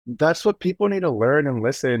that's what people need to learn and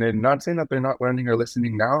listen. And not saying that they're not learning or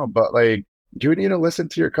listening now, but like you need to listen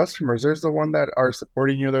to your customers. There's the one that are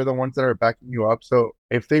supporting you. They're the ones that are backing you up. So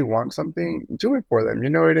if they want something, do it for them. You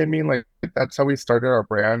know what I mean? Like that's how we started our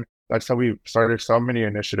brand. That's how we started so many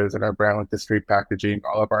initiatives in our brand, like the street packaging,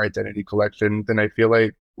 all of our identity collections. And I feel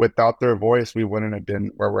like without their voice, we wouldn't have been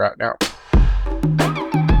where we're at now.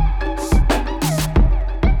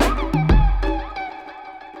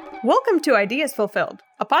 Welcome to Ideas Fulfilled,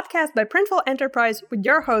 a podcast by Printful Enterprise with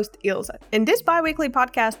your host, Ilse. In this bi-weekly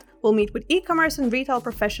podcast, we'll meet with e-commerce and retail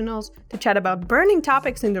professionals to chat about burning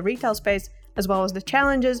topics in the retail space, as well as the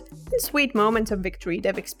challenges and sweet moments of victory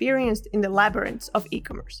they've experienced in the labyrinths of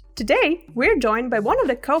e-commerce. Today, we're joined by one of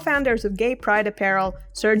the co-founders of Gay Pride Apparel,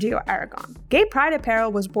 Sergio Aragon. Gay Pride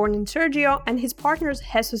Apparel was born in Sergio and his partner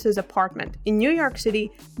Jesus' apartment in New York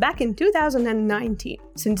City back in 2019.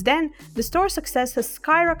 Since then, the store's success has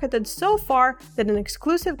skyrocketed so far that an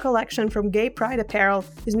exclusive collection from Gay Pride Apparel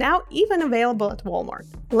is now even available at Walmart.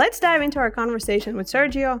 Let's dive into our conversation with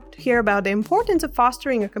Sergio to hear about the importance of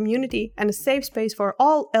fostering a community and a safe space for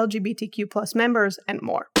all LGBTQ+ members and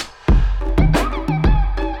more.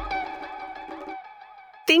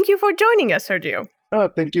 Thank you for joining us, Sergio. Oh,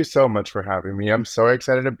 thank you so much for having me. I'm so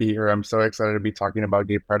excited to be here. I'm so excited to be talking about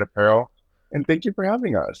Gay Pride Apparel. And thank you for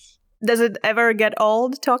having us. Does it ever get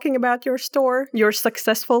old talking about your store, your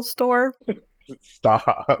successful store?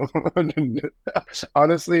 Stop.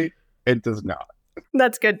 Honestly, it does not.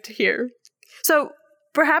 That's good to hear. So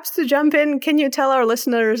perhaps to jump in, can you tell our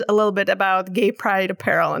listeners a little bit about Gay Pride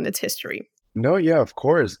Apparel and its history? No, yeah, of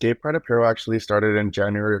course. Gay Pride Apparel actually started in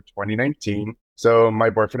January of 2019. So my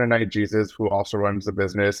boyfriend and I, Jesus, who also runs the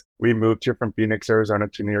business, we moved here from Phoenix, Arizona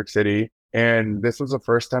to New York City. And this was the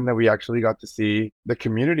first time that we actually got to see the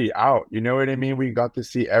community out. You know what I mean? We got to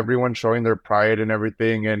see everyone showing their pride and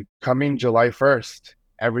everything. And coming July 1st,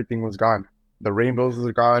 everything was gone. The rainbows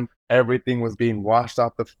were gone. Everything was being washed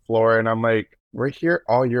off the floor. And I'm like, we're here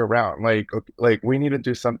all year round. Like we need to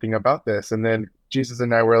do something about this. And then Jesus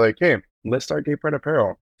and I were like, hey, let's start Gay Pride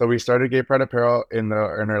Apparel. So we started Gay Pride Apparel in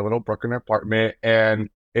our little Brooklyn apartment, and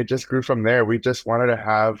it just grew from there. We just wanted to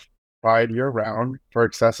have Pride year round for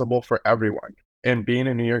accessible for everyone. And being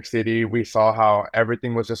in New York City, we saw how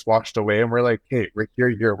everything was just washed away, and we're like, hey, we're here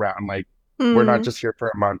year round. Like we're not just here for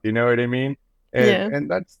a month. You know what I mean? And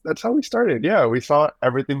that's how we started. Yeah, we saw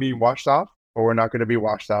everything being washed off, but we're not going to be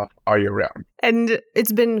washed off all year round. And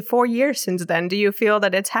it's been 4 years since then. Do you feel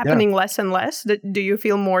that it's happening less and less? Do you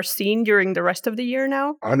feel more seen during the rest of the year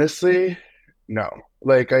now? Honestly, no.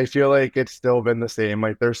 Like, I feel like it's still been the same.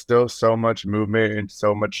 Like, there's still so much movement and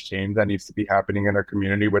so much change that needs to be happening in our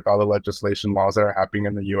community with all the legislation laws that are happening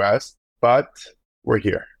in the US. But we're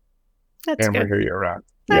here. That's and good. We're here year round.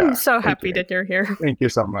 I'm so happy that you're here. Thank you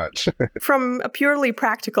so much. From a purely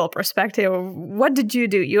practical perspective, what did you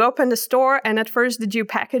do? You opened a store, and at first, did you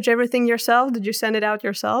package everything yourself? Did you send it out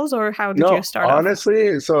yourselves, or how did you start off?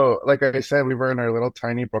 Honestly, so like I said, we were in our little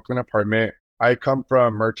tiny Brooklyn apartment. I come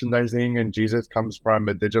from merchandising, and Jesus comes from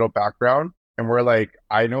a digital background. And we're like,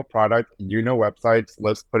 I know product, you know websites,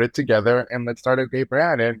 let's put it together and let's start a gay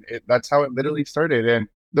brand. And that's how it literally started. And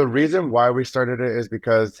the reason why we started it is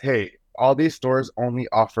because, hey, all these stores only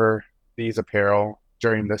offer these apparel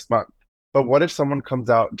during this month. But what if someone comes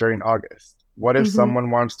out during August? What if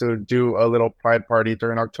someone wants to do a little pride party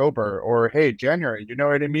during October or, hey, January? You know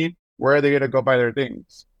what I mean? Where are they going to go buy their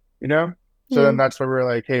things? You know? So then that's where we're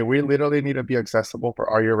like, hey, we literally need to be accessible for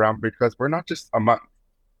all year round because we're not just a month.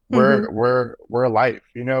 We're a life.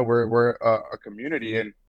 You know, we're a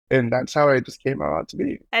community. And that's how it just came out to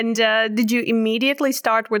be. And did you immediately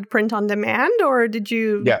start with print on demand, or did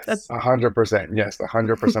you? Yes, 100%. Yes,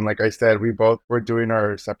 100%. Like I said, we both were doing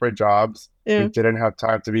our separate jobs. We didn't have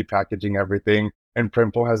time to be packaging everything. And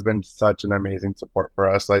Printful has been such an amazing support for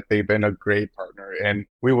us. Like they've been a great partner, and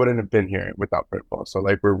we wouldn't have been here without Printful. So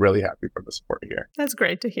like we're really happy for the support here. That's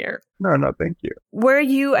great to hear. No, thank you. Were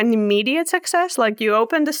you an immediate success? Like you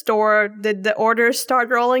opened the store, did the orders start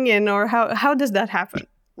rolling in, or how does that happen?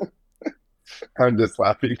 I'm just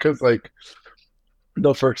laughing because like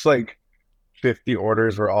the first like 50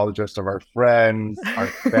 orders were all just of our friends, our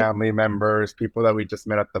family members, people that we just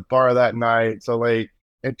met at the bar that night. So like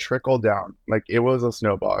it trickled down. Like it was a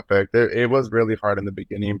snowball effect. It was really hard in the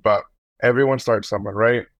beginning, but everyone starts somewhere,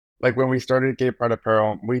 right? Like when we started Gay Pride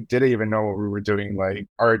Apparel, we didn't even know what we were doing. Like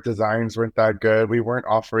our designs weren't that good. We weren't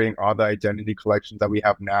offering all the identity collections that we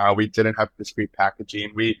have now. We didn't have discrete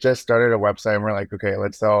packaging. We just started a website and we're like, okay,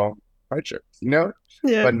 let's sell pride shirts, you know?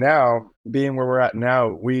 Yeah. But now, being where we're at now,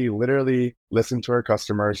 we literally listen to our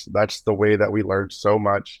customers. That's the way that we learn so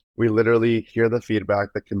much. We literally hear the feedback,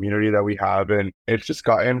 the community that we have, and it's just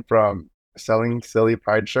gotten from selling silly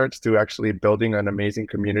pride shirts to actually building an amazing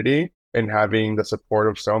community and having the support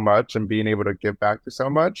of so much and being able to give back to so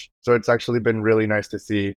much. So it's actually been really nice to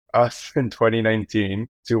see us in 2019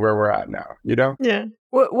 to where we're at now, you know? Yeah.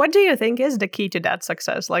 What do you think is the key to that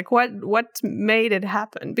success? Like what made it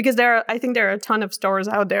happen? Because I think there are a ton of stores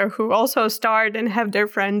out there who also start and have their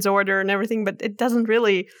friends order and everything, but it doesn't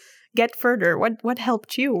really get further. What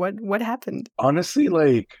helped you? What happened? Honestly,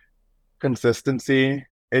 like consistency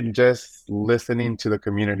and just listening to the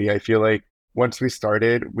community. I feel like once we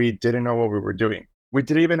started, we didn't know what we were doing. We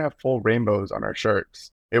didn't even have full rainbows on our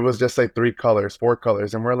shirts. It was just like 3 colors, 4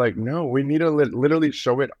 colors. And we're like, no, we need to literally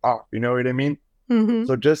show it off. You know what I mean? Mm-hmm.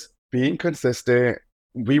 So just being consistent,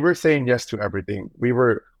 we were saying yes to everything. We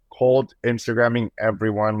were cold Instagramming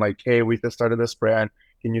everyone like, hey, we just started this brand.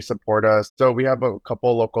 Can you support us? So we have a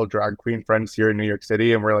couple local drag queen friends here in New York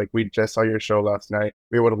City, and we're like, we just saw your show last night.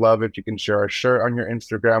 We would love if you can share our shirt on your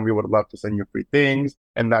Instagram. We would love to send you free things.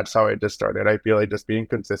 And that's how it just started. I feel like just being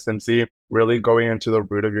consistency, really going into the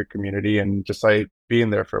root of your community and just like being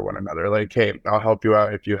there for one another. Like, hey, I'll help you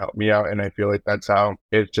out if you help me out. And I feel like that's how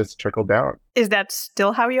it just trickled down. Is that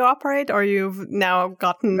still how you operate, or you've now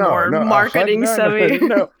gotten No, more no, marketing no, no, savvy?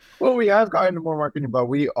 no. Well, we have gotten more marketing, but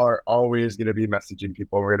we are always going to be messaging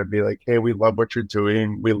people. We're going to be like, hey, we love what you're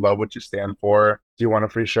doing. We love what you stand for. Do you want a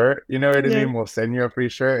free shirt? You know what I Yeah. mean? We'll send you a free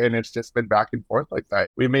shirt. And it's just been back and forth like that.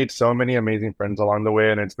 We made so many amazing friends along the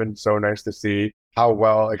way. And it's been so nice to see how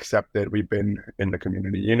well accepted we've been in the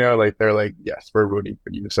community. You know, like they're like, yes, we're rooting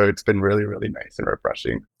for you. So it's been really, really nice and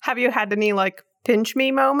refreshing. Have you had any like pinch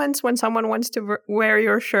me moments when someone wants to wear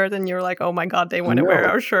your shirt and you're like, oh my God, they want to wear No,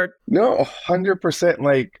 our shirt? no, 100%.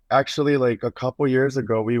 Like actually, like a couple years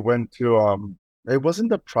ago, we went to it wasn't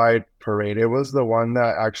the Pride Parade. It was the one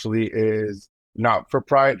that actually is not for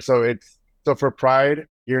Pride. So for Pride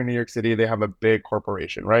here in New York City, they have a big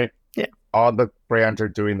corporation, right? Yeah. All the brands are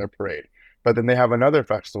doing their parade. But then they have another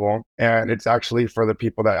festival, and it's actually for the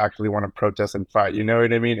people that actually want to protest and fight. You know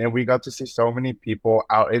what I mean? And we got to see so many people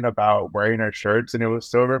out and about wearing our shirts, and it was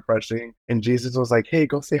so refreshing. And Jesus was like, hey,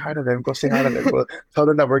 go say hi to them. Go say hi to them. Go tell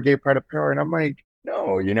them that we're Gay Pride Apparel. And I'm like,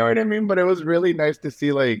 no, you know what I mean? But it was really nice to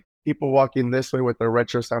see like people walking this way with their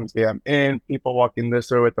retro sounds gay I'm in, people walking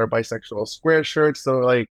this way with their bisexual square shirts. So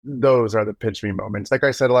like those are the pinch me moments. Like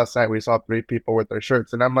I said last night, we saw 3 people with their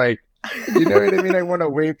shirts, and I'm like, you know what I mean? I want to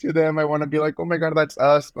wave to them. I want to be like, oh my God, that's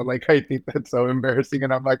us. But like, I think that's so embarrassing.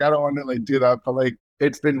 And I'm like, I don't want to like do that. But like,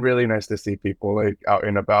 it's been really nice to see people like out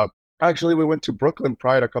and about. Actually, we went to Brooklyn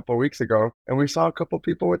Pride a couple of weeks ago, and we saw a couple of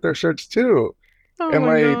people with their shirts too. Oh And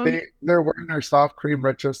my like, God. they're wearing their soft cream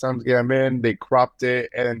retro sounds gay I'm in. They cropped it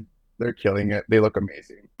and they're killing it. They look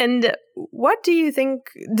amazing. And what do you think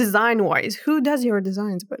design wise? Who does your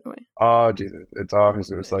designs, by the way? Oh, Jesus. It's all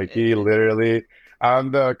Jesus. Like he literally,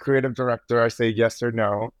 I'm the creative director. I say yes or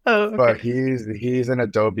no, Oh, but okay. he's an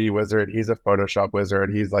Adobe wizard. He's a Photoshop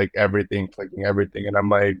wizard. He's like everything, clicking everything. And I'm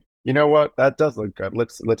like, you know what? That does look good.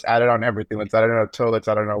 Let's add it on everything. Let's add it on a toe. Let's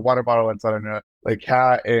add it on a water bottle. Let's add it on a like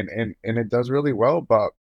hat. And it does really well,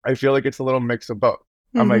 but I feel like it's a little mix of both.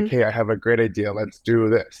 I'm like, Mm-hmm. hey, I have a great idea. Let's do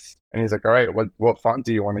this. And he's like, all right, what font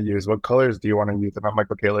do you want to use? What colors do you want to use? And I'm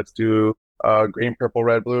like, okay, let's do green, purple,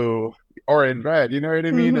 red, blue, orange, red. You know what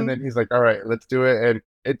I mean? And Mm-hmm. then he's like, all right, let's do it. And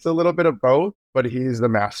it's a little bit of both, but he's the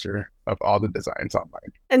master of all the designs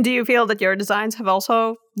online. And do you feel that your designs have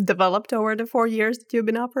also developed over the 4 years that you've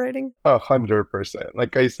been operating? 100%.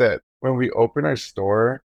 Like I said, when we opened our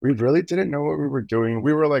store, we really didn't know what we were doing.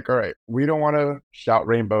 We were like, all right, we don't want to shout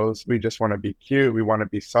rainbows. We just want to be cute. We want to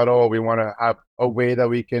be subtle. We want to have a way that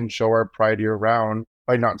we can show our pride year round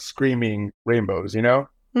by not screaming rainbows, you know?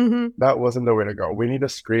 Mm-hmm. That wasn't the way to go. We need to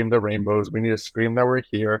scream the rainbows. We need to scream that we're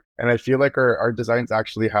here. And I feel like our designs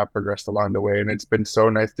actually have progressed along the way. And it's been so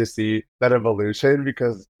nice to see that evolution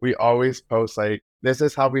because we always post like, this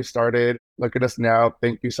is how we started. Look at us now.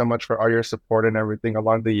 Thank you so much for all your support and everything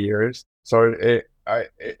along the years. So it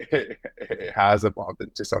has evolved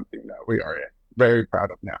into something that we are very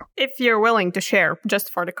proud of now. If you're willing to share, just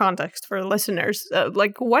for the context for the listeners,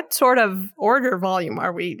 like what sort of order volume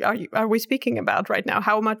are we speaking about right now?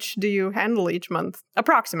 How much do you handle each month,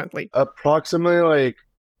 approximately? Approximately like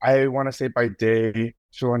I want to say by day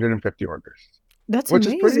 250 orders. That's Which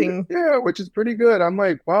is pretty, amazing. yeah, which is pretty good. I'm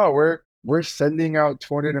like, wow, we're sending out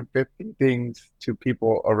 250 things to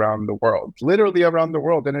people around the world, literally around the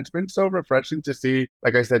world. And it's been so refreshing to see,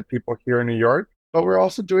 like I said, people here in New York but we're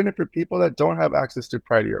also doing it for people that don't have access to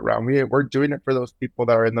Pride year round. We're doing it for those people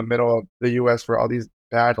that are in the middle of the US where all these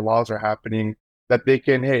bad laws are happening, that they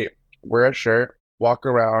can, hey, wear a shirt, walk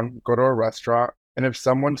around, go to a restaurant. And if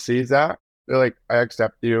someone sees that, they're like, I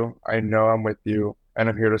accept you. I know I'm with you and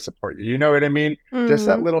I'm here to support you. You know what I mean? Just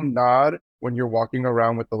that Mm, little nod when you're walking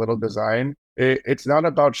around with the little design. It's not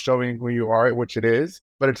about showing who you are, which it is,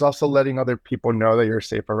 but it's also letting other people know that you're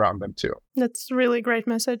safe around them too. that's a really great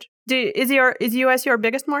message. Is US your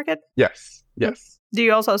biggest market? Yes, Mm. yes. Do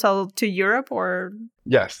you also sell to Europe or?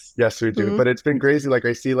 Yes, we do. Mm. But it's been crazy. Like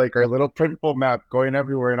I see like our little printful map going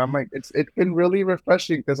everywhere, and I'm like, it's been really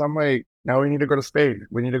refreshing because I'm like, now we need to go to Spain.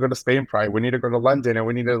 We need to go to Spain Pride. We need to go to London, and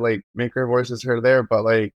we need to like make our voices heard there. But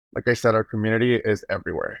like I said, our community is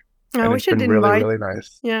everywhere, and We it's should been really invite. really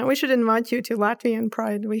nice. Yeah, we should invite you to Latvian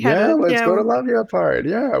Pride. We had Yeah, a let's go yeah. to Latvia Pride.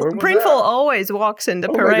 Yeah, when was Printful that? always walks in the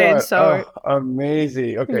Oh my parade, God. so Oh,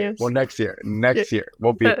 amazing. Okay, well yes, next year, yeah,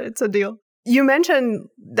 we'll be there. it's a deal. You mentioned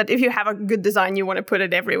that if you have a good design, you want to put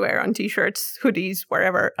it everywhere on t-shirts, hoodies,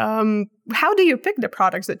 wherever. How do you pick the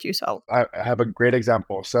products that you sell? I have a great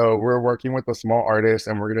example. So we're working with a small artist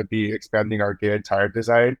and we're going to be expanding our gay attire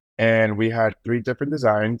design. And we had 3 different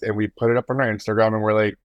designs and we put it up on our Instagram and we're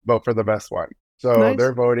like, vote for the best one. So Nice.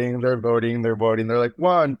 they're voting, they're voting, they're voting. They're like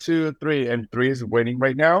 1, 2, 3, and 3 is winning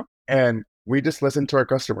right now. And we just listen to our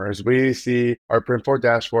customers. We see our Printful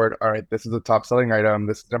dashboard. All right, this is the top selling item.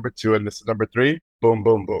 This is number 2 and this is number 3. Boom,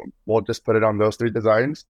 boom, boom. We'll just put it on those 3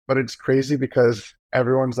 designs. But it's crazy because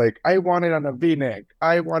everyone's like, I want it on a V-neck.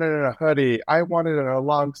 I want it in a hoodie. I want it in a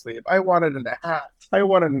long sleeve. I want it in a hat. I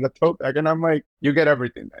want it in a tote bag. And I'm like, you get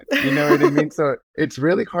everything then. You know what I mean? So it's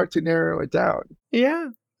really hard to narrow it down. Yeah,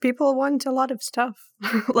 people want a lot of stuff.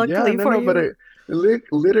 Yeah, Luckily no, for no, but you.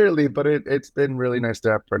 literally, but it's been really nice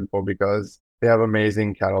to have Printful because they have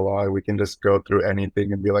amazing catalog. We can just go through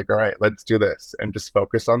anything and be like, all right, let's do this and just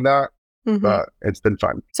focus on that. Hmm. But it's been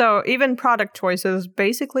fun. So even product choices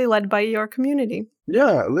basically led by your community.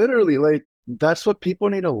 Yeah, literally, like that's what people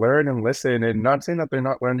need to learn and listen. And not saying that they're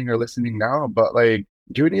not learning or listening now, but like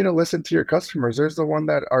you need to listen to your customers. There's the one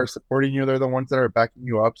that are supporting you, they're the ones that are backing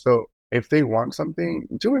you up. So if they want something,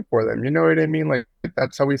 do it for them. You know what I mean? Like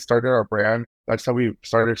that's how we started our brand. That's how we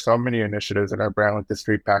started so many initiatives in our brand, like the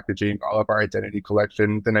street packaging, all of our identity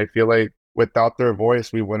collections. And I feel like without their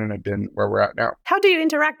voice, we wouldn't have been where we're at now. How do you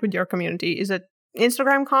interact with your community? Is it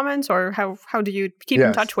Instagram comments or how do you keep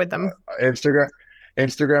in touch Yes, with them?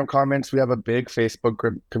 Instagram comments. We have a big Facebook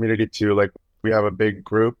community too. Like we have a big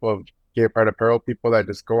group of Gay Pride Apparel people that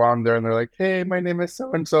just go on there and they're like, "Hey, my name is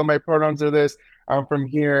so and so. My pronouns are this. I'm from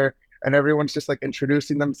here," and everyone's just like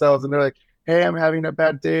introducing themselves and they're like, "Hey, I'm having a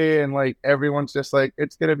bad day," and like everyone's just like,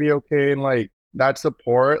 "It's gonna be okay," and like that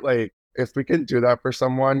support. Like if we can do that for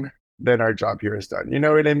someone, then our job here is done. You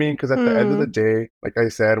know what I mean? Because at the end of the Mm, day, like I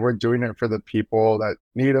said, we're doing it for the people that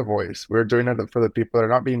need a voice. We're doing it for the people that are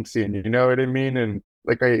not being seen. You know what I mean? And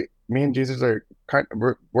me and Jesus are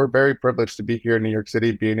we're very privileged to be here in New York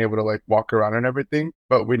City, being able to like walk around and everything.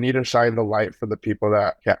 But we need to shine the light for the people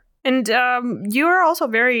that can't. And you are also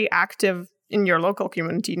very active in your local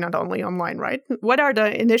community, not only online, right? What are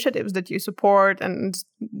the initiatives that you support and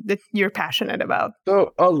that you're passionate about?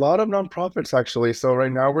 So a lot of nonprofits actually. So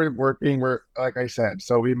right now we're like I said,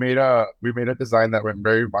 so we made a design that went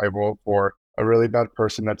very viral for a really bad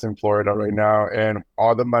person that's in Florida right now. And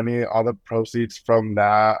all the money, all the proceeds from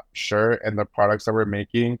that shirt and the products that we're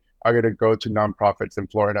making are gonna go to nonprofits in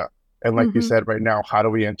Florida. And like you Hmm. said, right now, how do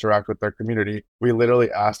we interact with our community? We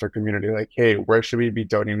literally asked our community, like, hey, where should we be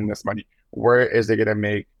donating this money? Where is it gonna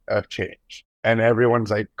make a change? And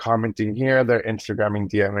everyone's like commenting here, they're Instagramming,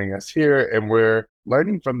 DMing us here, and we're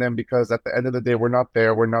learning from them because at the end of the day, we're not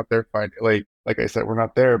there fighting. Like I said, we're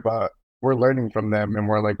not there, but we're learning from them, and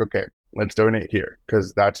we're like, okay, let's donate here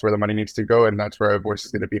because that's where the money needs to go, and that's where our voice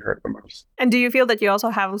is going to be heard the most. And do you feel that you also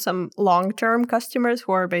have some long-term customers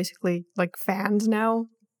who are basically like fans now,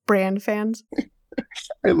 brand fans?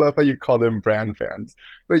 I love how you call them brand fans.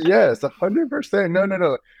 But yes, 100%. No, no,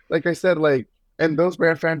 no. Like I said, like, and those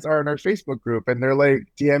brand fans are in our Facebook group and they're like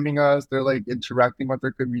DMing us, they're like interacting with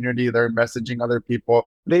their community, they're messaging other people.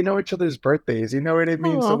 They know each other's birthdays, you know what I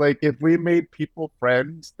mean? So Oh, like if we made people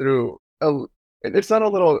friends through it's not a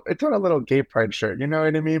little gay pride shirt, you know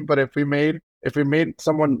what I mean? But if we made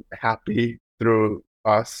someone happy through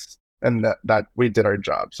us, and that we did our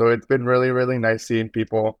job. So it's been really, really nice seeing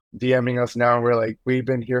people DMing us now. We're like, we've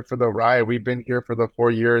been here for the ride. We've been here for the 4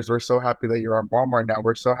 years. We're so happy that you're on Walmart now.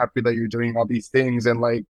 We're so happy that you're doing all these things. And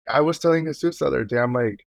like I was telling Jesus the other day, I'm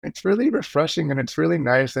like, it's really refreshing and it's really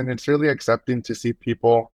nice and it's really accepting to see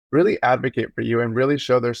people really advocate for you and really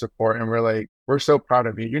show their support. And we're like, we're so proud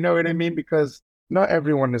of you. You know what I mean? Because not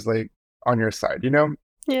everyone is like on your side, you know?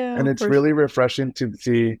 Yeah, And of it's course. really refreshing to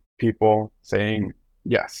see people saying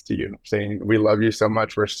yes to you, saying, we love you so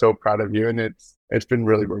much. We're so proud of you. And it's been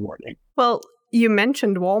really rewarding. Well, you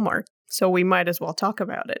mentioned Walmart, so we might as well talk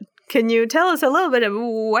about it. Can you tell us a little bit of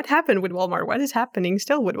what happened with Walmart? What is happening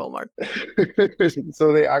still with Walmart?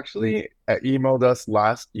 So they actually emailed us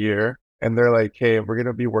last year and they're like, hey, we're going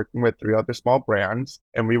to be working with 3 other small brands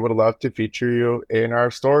and we would love to feature you in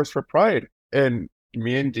our stores for Pride. And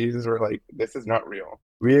me and Jesus were like, this is not real.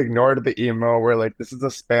 We ignored the email. We're like, this is a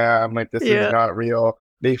spam. Like, this is Yeah. not real.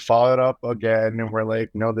 They followed up again and we're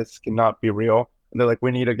like, no, this cannot be real. And they're like,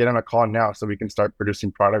 we need to get on a call now so we can start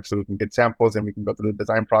producing products so we can get samples and we can go through the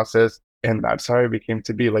design process. And that's how it became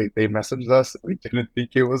to be. Like, they messaged us. We didn't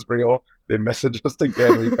think it was real. They messaged us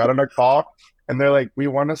again. We got on a call and they're like, we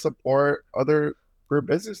want to support other queer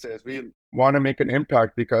businesses. We want to make an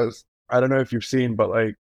impact because I don't know if you've seen, but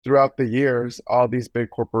like throughout the years, all these big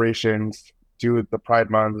corporations do the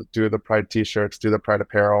Pride Month, do the Pride T-shirts, do the Pride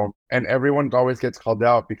Apparel, and everyone always gets called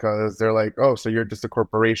out because they're like, "Oh, so you're just a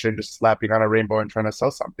corporation just slapping on a rainbow and trying to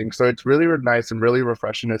sell something." So it's really nice and really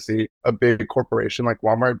refreshing to see a big corporation like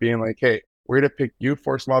Walmart being like, "Hey, we're going to pick you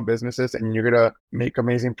for small businesses and you're going to make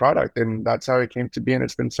amazing product." And that's how it came to be. And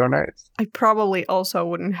it's been so nice. I probably also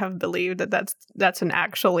wouldn't have believed that that's an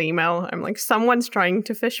actual email. I'm like, someone's trying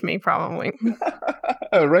to fish me, probably.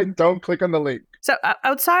 Right? Don't click on the link. So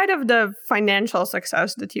outside of the financial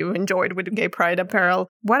success that you enjoyed with Gay Pride Apparel,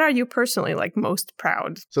 what are you personally like most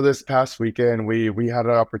proud? So this past weekend, we had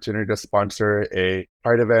an opportunity to sponsor a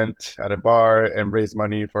Pride event at a bar and raise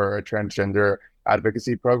money for a transgender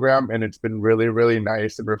advocacy program. And it's been really, really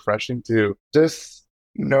nice and refreshing to just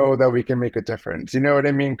know that we can make a difference. You know what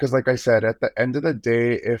I mean? Because like I said, at the end of the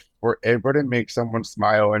day, if we're able to make someone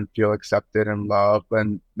smile and feel accepted and loved,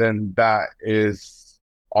 then that is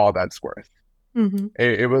all that's worth. Mm-hmm.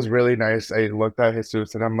 It was really nice. I looked at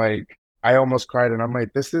Jesus and I'm like, I almost cried and I'm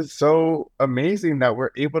like, this is so amazing that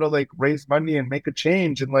we're able to like raise money and make a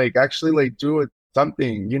change and like actually like do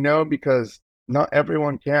something, you know, because not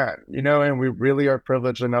everyone can, you know, and we really are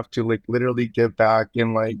privileged enough to like literally give back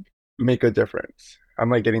and like make a difference. I'm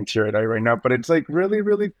like getting teary-eyed right now, but it's like really,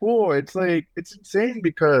 really cool. It's like, it's insane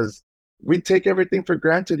because we take everything for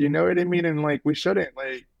granted, you know what I mean? And like, we shouldn't.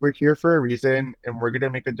 Like, we're here for a reason and we're going to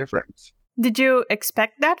make a difference. Did you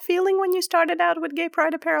expect that feeling when you started out with Gay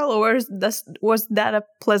Pride Apparel, or was that a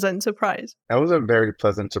pleasant surprise? That was a very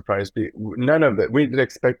pleasant surprise. None of it. We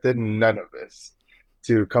expected none of this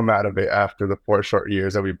to come out of it after the 4 short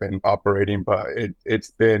years that we've been operating, but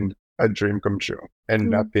it's been a dream come true. And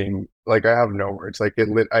nothing, like I have no words. Like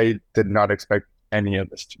I did not expect any of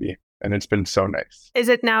this to be, and it's been so nice. Is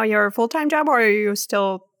it now your full-time job, or are you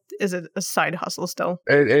still? Is it a side hustle still?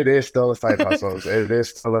 It is still a side hustle. It is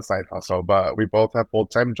still a side hustle, but we both have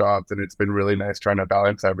full-time jobs and it's been really nice trying to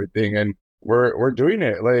balance everything. And we're doing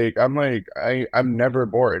it. I'm never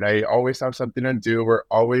bored. I always have something to do. We're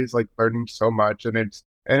always like learning so much. And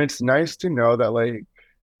it's nice to know that like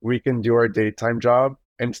we can do our daytime job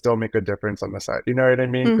and still make a difference on the side. You know what I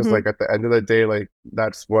mean? Because Mm-hmm. like at the end of the day, like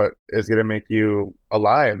that's what is going to make you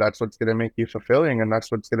alive. That's what's going to make you fulfilling. And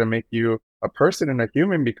that's what's going to make you a person and a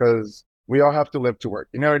human because we all have to live to work.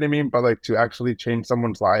 You know what I mean? But like to actually change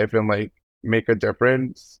someone's life and like make a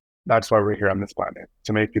difference, that's why we're here on this planet,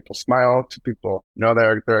 to make people smile, to people know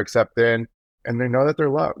that they're accepted and they know that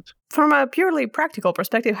they're loved. From a purely practical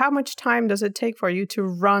perspective, how much time does it take for you to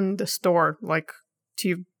run the store, like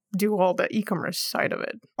to do all the e-commerce side of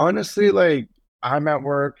it? Honestly, like I'm at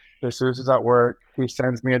work, Jesus is at work, he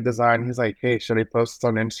sends me a design, he's like, hey, should I post this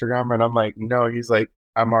on Instagram? And I'm like, no. He's like,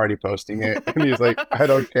 I'm already posting it. And he's like, I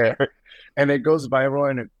don't care. And it goes viral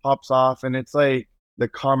and it pops off and it's like the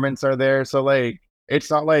comments are there. So like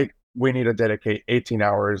it's not like we need to dedicate 18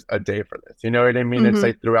 hours a day for this. You know what I mean? It's Mm-hmm.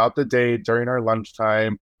 like throughout the day during our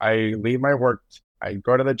lunchtime, I leave my work, I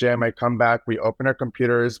go to the gym, I come back, we open our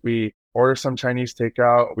computers, we order some Chinese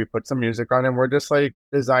takeout, we put some music on, and we're just like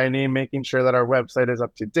designing, making sure that our website is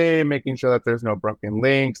up to date, making sure that there's no broken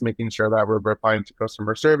links, making sure that we're replying to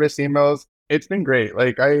customer service emails. It's been great.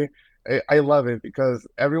 Like I love it because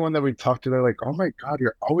everyone that we talk to, they're like, oh my God,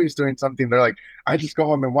 you're always doing something. They're like, I just go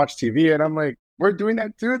home and watch TV. And I'm like, we're doing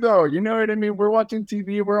that too, though. You know what I mean? We're watching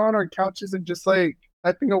TV, we're on our couches and just like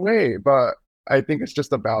typing away. But I think it's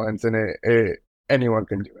just a balance and anyone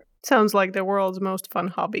can do it. Sounds like the world's most fun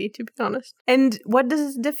hobby, to be honest. And what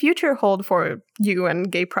does the future hold for you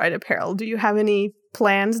and Gay Pride Apparel? Do you have any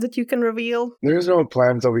plans that you can reveal? There's no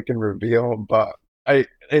plans that we can reveal, but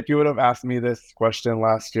if you would have asked me this question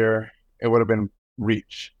last year, it would have been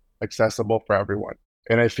reach, accessible for everyone.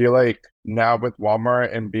 And I feel like now with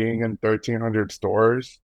Walmart and being in 1,300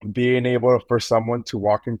 stores, being able for someone to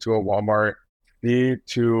walk into a Walmart, see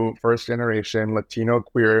two first generation Latino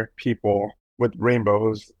queer people with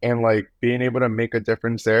rainbows and like being able to make a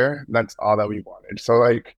difference there, that's all that we wanted. So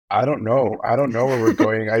like I don't know where we're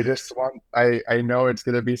going. I just want I know it's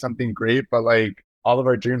gonna be something great, but like all of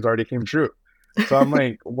our dreams already came true. So I'm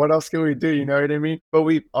like, what else can we do? You know what I mean? But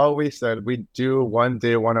we've always said we do one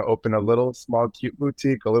day want to open a little small cute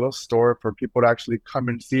boutique, a little store for people to actually come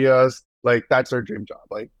and see us. Like that's our dream job.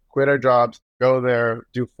 Like quit our jobs, go there,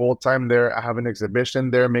 do full time there, have an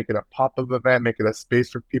exhibition there, make it a pop-up event, make it a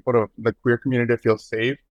space for people to the queer community to feel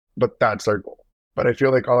safe. But that's our goal. But I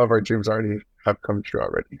feel like all of our dreams already have come true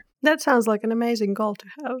already. That sounds like an amazing goal to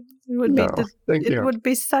have. It would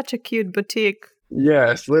be such a cute boutique.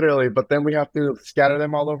 Yes, literally. But then we have to scatter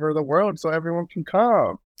them all over the world so everyone can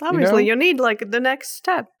come. Obviously, you need like the next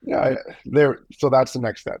step. Yeah, so that's the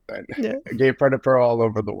next step then. Yeah. Gay Pride Apparel all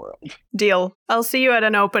over the world. Deal. I'll see you at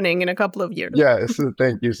an opening in a couple of years. Yes,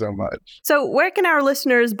 thank you so much. So where can our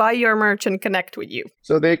listeners buy your merch and connect with you?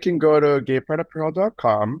 So they can go to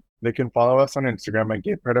gayprideapparel.com. They can follow us on Instagram at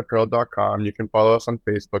gayprideapparel.com. You can follow us on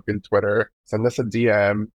Facebook and Twitter. Send us a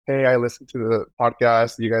DM. Hey, I listened to the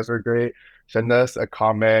podcast. You guys are great. Send us a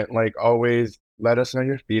comment. Like always, let us know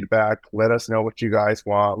your feedback. Let us know what you guys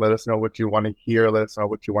want. Let us know what you want to hear. Let us know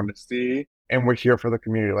what you want to see. And we're here for the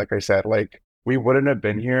community. Like I said, like we wouldn't have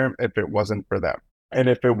been here if it wasn't for them. And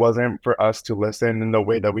if it wasn't for us to listen in the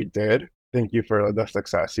way that we did, thank you for the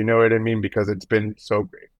success. You know what I mean? Because it's been so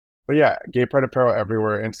great. But yeah, Gay Pride Apparel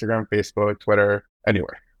everywhere, Instagram, Facebook, Twitter,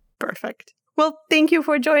 anywhere. Perfect. Well, thank you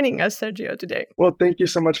for joining us, Sergio, today. Well, thank you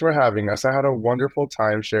so much for having us. I had a wonderful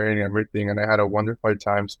time sharing everything, and I had a wonderful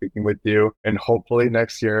time speaking with you. And hopefully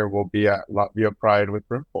next year we'll be at Latvia Pride with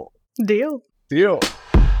Brimful. Deal.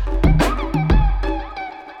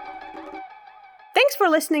 Thanks for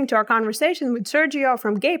listening to our conversation with Sergio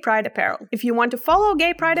from Gay Pride Apparel. If you want to follow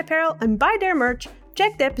Gay Pride Apparel and buy their merch,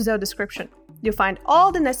 check the episode description. You'll find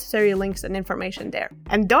all the necessary links and information there.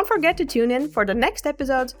 And don't forget to tune in for the next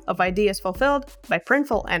episodes of Ideas Fulfilled by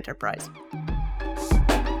Printful Enterprise.